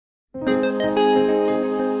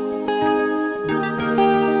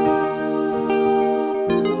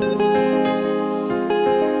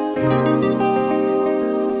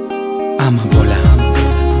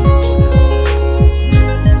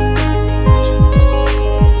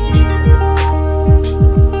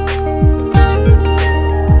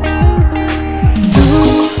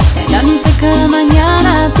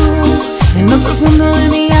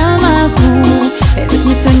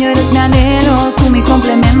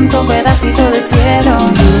pedacito de cielo.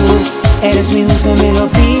 Tú eres mi dulce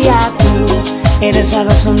melodía, tú eres la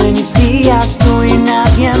razón de mis días, tú y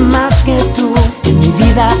nadie más que tú. En mi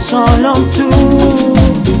vida solo tú.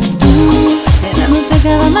 Me la dulce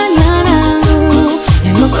cada mañana, tú,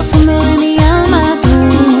 en lo profundo de mi alma, tú.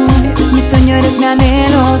 Eres mi sueño, eres mi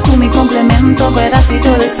anhelo, tú mi complemento,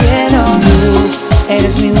 pedacito de cielo. Tú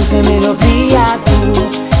eres mi dulce melodía, tú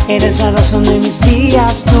eres la razón de mis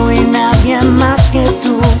días, tú y nadie más que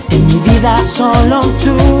tú. En mi vida solo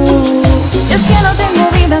tú. Es que no tengo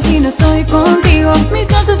vida si no estoy contigo. Mis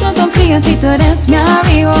noches no son frías si tú eres mi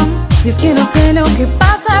amigo. Y es que no sé lo que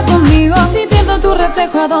pasa conmigo. Si pierdo tu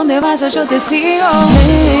reflejo a donde vaya yo te sigo.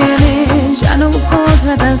 Baby, ya no busco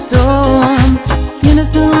otra razón.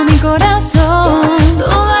 Tienes todo mi corazón.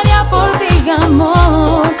 Todo haría por ti,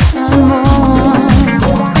 amor, amor.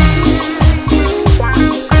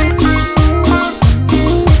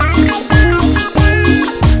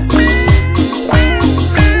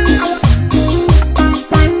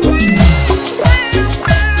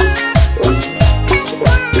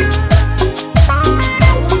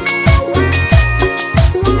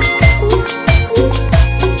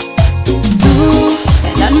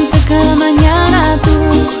 Cada mañana tú,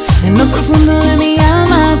 en lo profundo de mi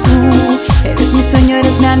alma tú. Eres mi sueño,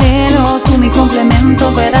 eres mi anhelo, tú mi complemento,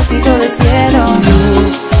 pedacito de cielo. Tú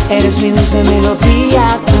eres mi dulce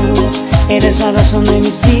melodía, tú eres la razón de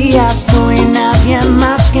mis días, tú y nadie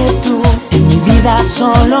más que tú. En mi vida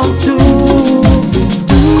solo tú.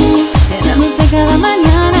 Tú, en la dulce cada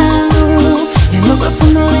mañana tú, en lo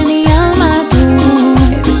profundo de mi alma tú.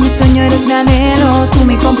 Eres mi sueño, eres mi anhelo, tú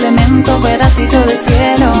mi complemento, pedacito de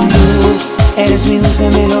cielo. Tú eres mi dulce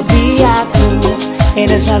melodía, tú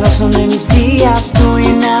eres la razón de mis días, tú y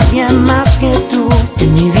nadie más que tú.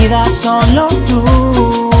 En mi vida solo tú.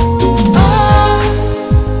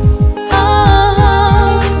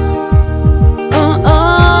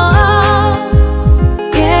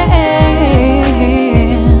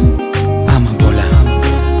 AMAPOLA.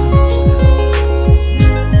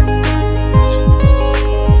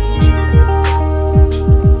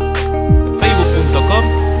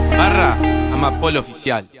 Facebook.com/AMAPOLA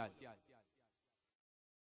oficial.